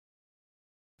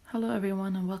Hello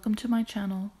everyone and welcome to my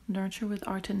channel, Nurture with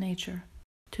Art and Nature.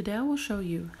 Today I will show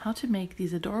you how to make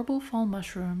these adorable fall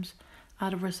mushrooms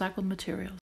out of recycled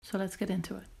materials. So let's get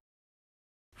into it.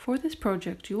 For this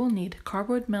project you will need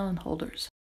cardboard melon holders,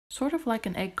 sort of like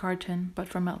an egg carton but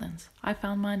for melons. I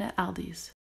found mine at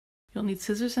Aldi's. You'll need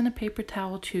scissors and a paper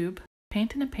towel tube,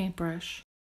 paint and a paintbrush,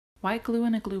 white glue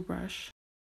and a glue brush.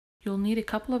 You'll need a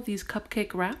couple of these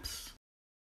cupcake wraps,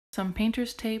 some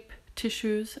painter's tape,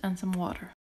 tissues, and some water.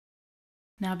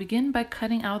 Now begin by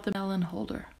cutting out the melon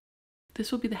holder.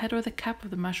 This will be the head or the cap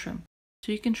of the mushroom,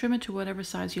 so you can trim it to whatever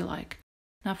size you like.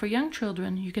 Now for young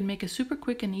children, you can make a super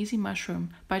quick and easy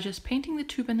mushroom by just painting the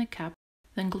tube and the cap,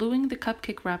 then gluing the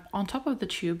cupcake wrap on top of the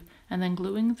tube, and then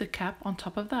gluing the cap on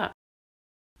top of that.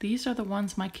 These are the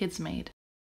ones my kids made.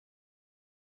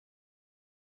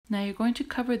 Now you're going to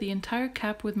cover the entire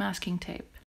cap with masking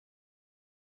tape,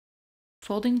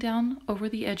 folding down over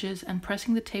the edges and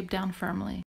pressing the tape down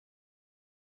firmly.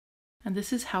 And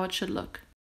this is how it should look.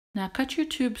 Now cut your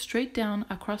tube straight down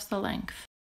across the length.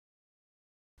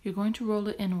 You're going to roll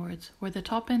it inwards, where the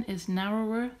top end is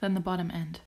narrower than the bottom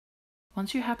end.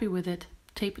 Once you're happy with it,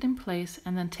 tape it in place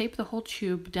and then tape the whole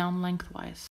tube down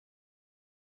lengthwise.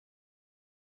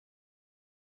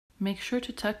 Make sure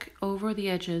to tuck over the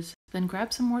edges, then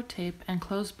grab some more tape and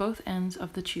close both ends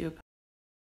of the tube.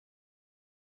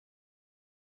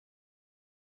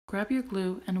 Grab your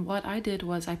glue, and what I did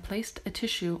was I placed a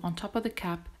tissue on top of the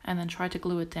cap and then tried to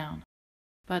glue it down.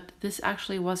 But this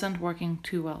actually wasn't working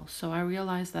too well, so I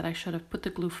realized that I should have put the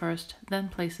glue first, then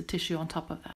placed the tissue on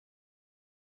top of that.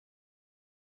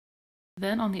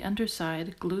 Then on the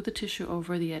underside, glue the tissue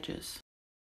over the edges.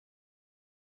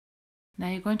 Now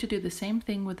you're going to do the same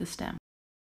thing with the stem.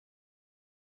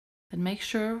 Then make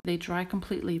sure they dry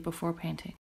completely before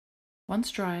painting. Once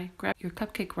dry, grab your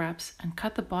cupcake wraps and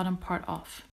cut the bottom part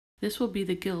off. This will be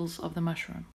the gills of the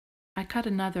mushroom. I cut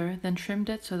another, then trimmed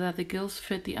it so that the gills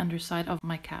fit the underside of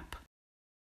my cap.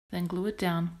 Then glue it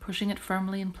down, pushing it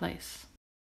firmly in place.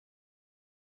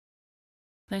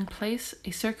 Then place a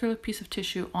circular piece of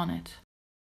tissue on it.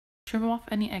 Trim off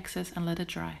any excess and let it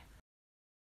dry.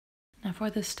 Now for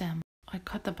the stem, I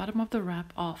cut the bottom of the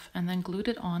wrap off and then glued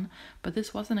it on, but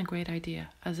this wasn't a great idea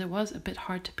as it was a bit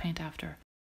hard to paint after.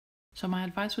 So my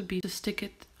advice would be to stick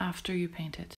it after you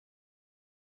paint it.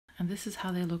 And this is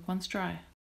how they look once dry.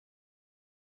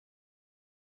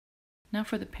 Now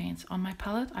for the paints. On my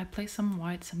palette I placed some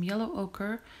white, some yellow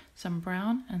ochre, some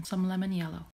brown, and some lemon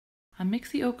yellow. I mix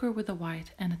the ochre with the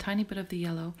white and a tiny bit of the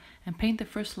yellow and paint the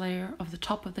first layer of the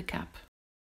top of the cap.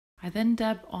 I then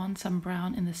dab on some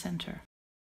brown in the center.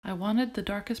 I wanted the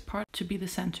darkest part to be the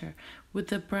center, with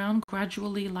the brown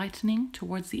gradually lightening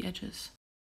towards the edges.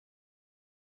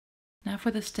 Now for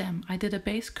the stem, I did a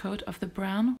base coat of the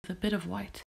brown with a bit of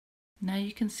white. Now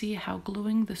you can see how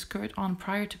gluing the skirt on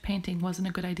prior to painting wasn't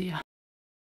a good idea.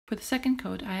 For the second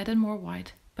coat, I added more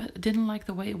white, but didn't like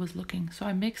the way it was looking, so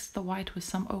I mixed the white with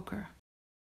some ochre.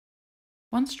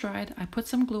 Once dried, I put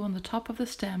some glue on the top of the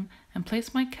stem and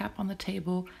placed my cap on the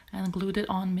table and glued it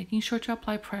on, making sure to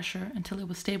apply pressure until it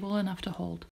was stable enough to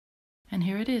hold. And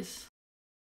here it is.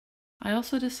 I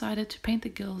also decided to paint the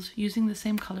gills using the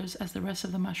same colors as the rest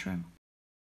of the mushroom.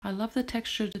 I love the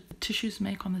texture that the tissues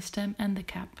make on the stem and the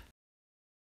cap.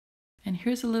 And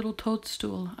here's a little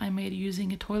toadstool I made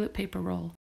using a toilet paper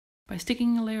roll. By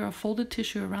sticking a layer of folded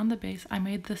tissue around the base, I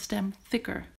made the stem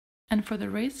thicker. And for the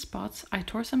raised spots, I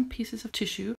tore some pieces of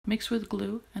tissue, mixed with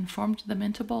glue, and formed them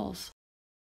into balls.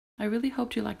 I really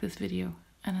hoped you liked this video,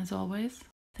 and as always,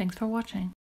 thanks for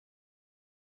watching.